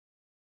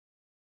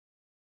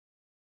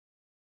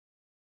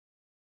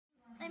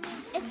I mean,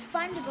 it's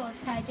fun to go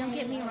outside, don't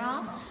get me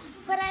wrong,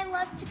 but I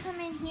love to come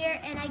in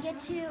here and I get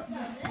to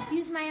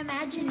use my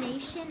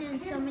imagination in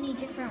so many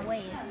different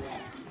ways.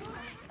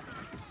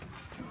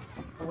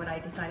 What I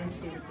decided to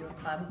do was do a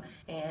club,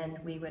 and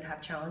we would have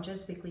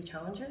challenges, weekly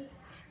challenges.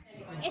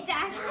 It's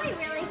actually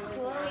really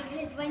cool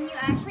because when you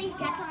actually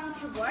get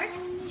something to work,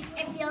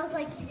 it feels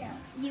like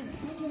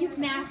you've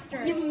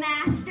mastered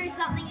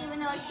something, even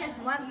though it's just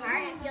one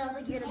part. It feels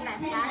like you're the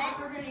best at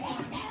it.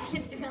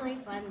 It's really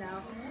fun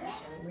though.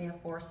 We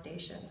have 4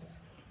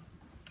 stations.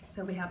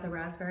 So we have the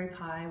Raspberry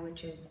Pi,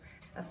 which is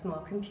a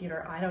small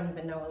computer. I don't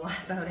even know a lot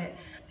about it.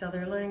 So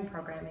they're learning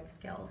programming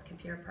skills,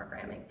 computer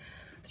programming,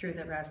 through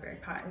the Raspberry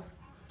Pis.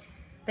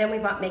 Then we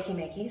bought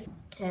Makeys,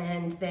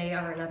 and they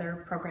are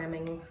another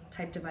programming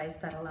type device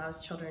that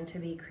allows children to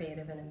be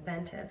creative and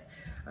inventive.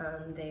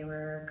 They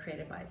were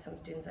created by some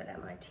students at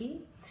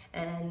MIT,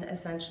 and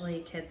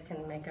essentially kids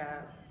can make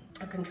a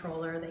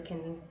controller. They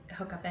can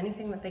hook up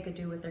anything that they could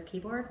do with their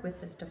keyboard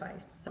with this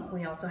device. So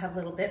we also have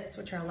little bits,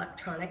 which are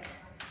electronic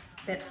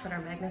bits that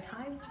are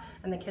magnetized,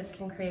 and the kids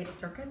can create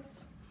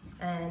circuits.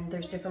 And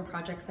there's different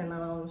projects in the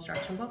little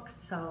instruction books,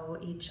 so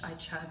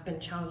I've been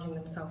challenging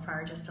them so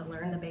far just to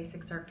learn the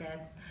basic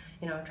circuits,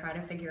 try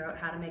to figure out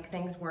how to make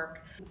things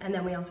work. And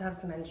then we also have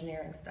some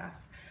engineering stuff,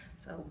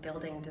 so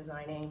building,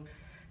 designing,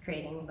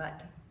 creating,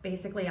 but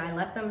basically I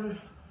let them,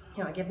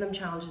 I give them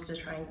challenges to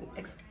try and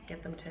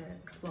get them to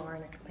explore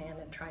and expand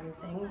and try new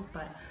things,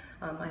 but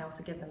I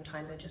also give them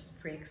time to just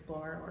free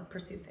explore or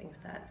pursue things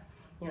that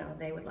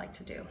they would like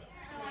to do.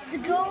 The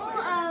goal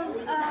of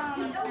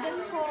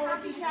this whole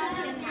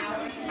contraption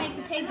now is to make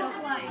the pig go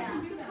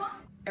flying.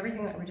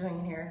 Everything that we're doing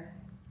in here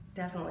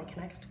definitely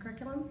connects to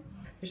curriculum.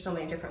 There's so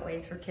many different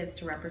ways for kids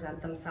to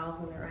represent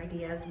themselves and their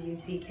ideas. You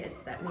see kids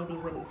that maybe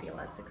wouldn't feel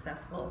as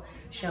successful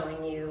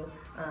showing you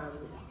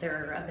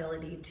their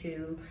ability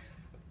to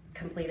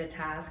complete a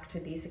task, to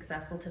be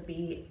successful, to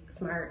be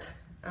smart,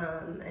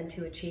 and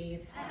to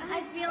achieve.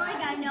 I feel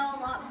like I know a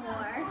lot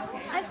more.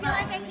 I feel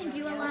like I can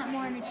do a lot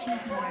more and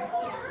achieve more.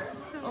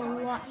 A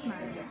lot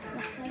smarter.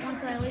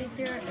 Once I leave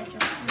here, it's just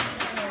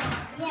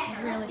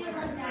really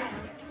smart.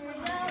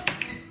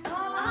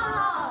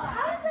 Oh,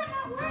 how does that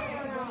not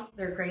work?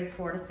 They're grades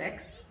 4 to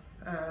 6,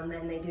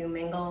 and they do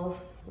mingle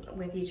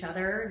with each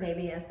other,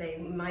 maybe as they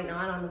might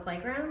not on the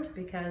playground,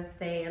 because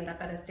they end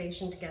up at a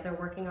station together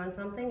working on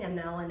something, and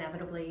they'll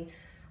inevitably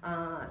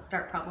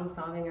start problem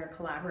solving or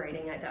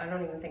collaborating. I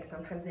don't even think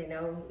sometimes they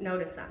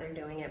notice that they're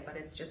doing it, but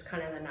it's just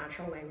kind of the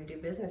natural way we do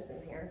business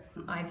in here.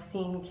 I've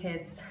seen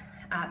kids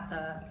at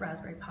the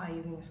Raspberry Pi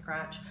using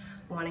Scratch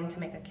wanting to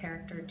make a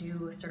character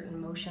do a certain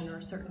motion or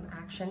a certain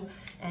action,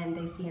 and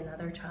they see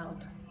another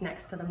child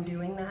next to them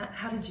doing that.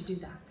 How did you do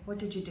that? What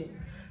did you do?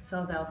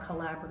 So they'll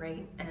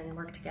collaborate and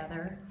work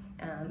together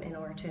in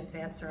order to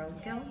advance their own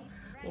skills.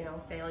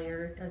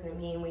 Failure doesn't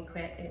mean we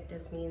quit, it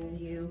just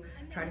means you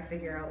try to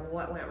figure out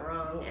what went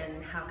wrong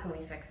and how can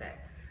we fix it.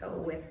 So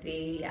with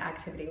the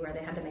activity where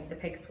they had to make the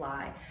pig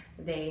fly,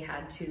 they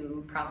had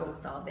to problem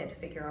solve. They had to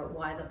figure out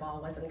why the ball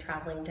wasn't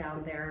traveling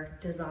down their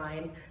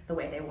design the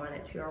way they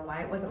wanted to, or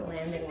why it wasn't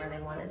landing where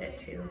they wanted it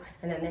to,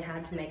 and then they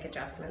had to make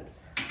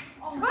adjustments.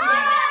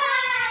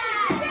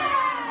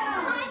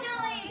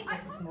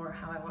 This is more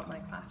how I want my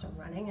classroom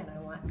running, and I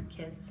want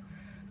kids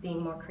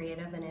being more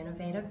creative and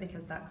innovative,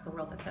 because that's the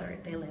world that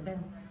they live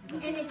in.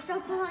 And it's so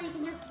cool how you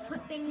can just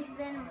put things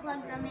in,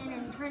 plug them in,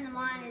 and turn them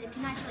on, and it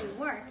can actually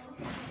work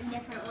in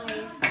different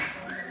ways.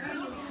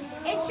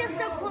 It's just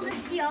so cool to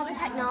see all the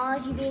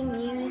technology being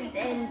used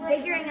and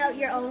figuring out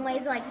your own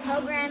ways of like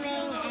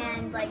programming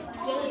and like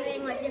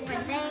gaming, like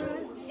different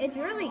things. It's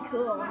really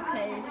cool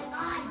because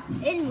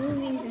in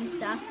movies and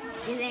stuff,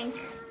 you think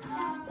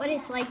what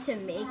it's like to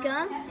make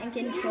them and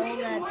control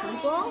the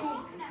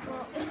people.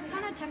 Well, it's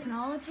kind of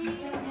technology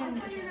and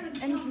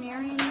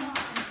engineering. I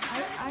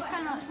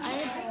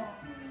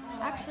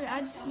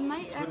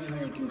might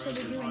actually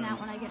consider doing that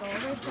when I get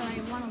older, so I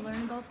want to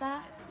learn about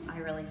that. I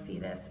really see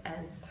this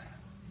as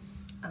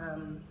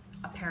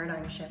a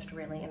paradigm shift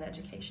really in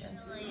education.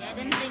 I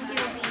didn't think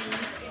it would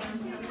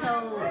be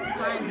so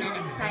fun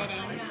and exciting.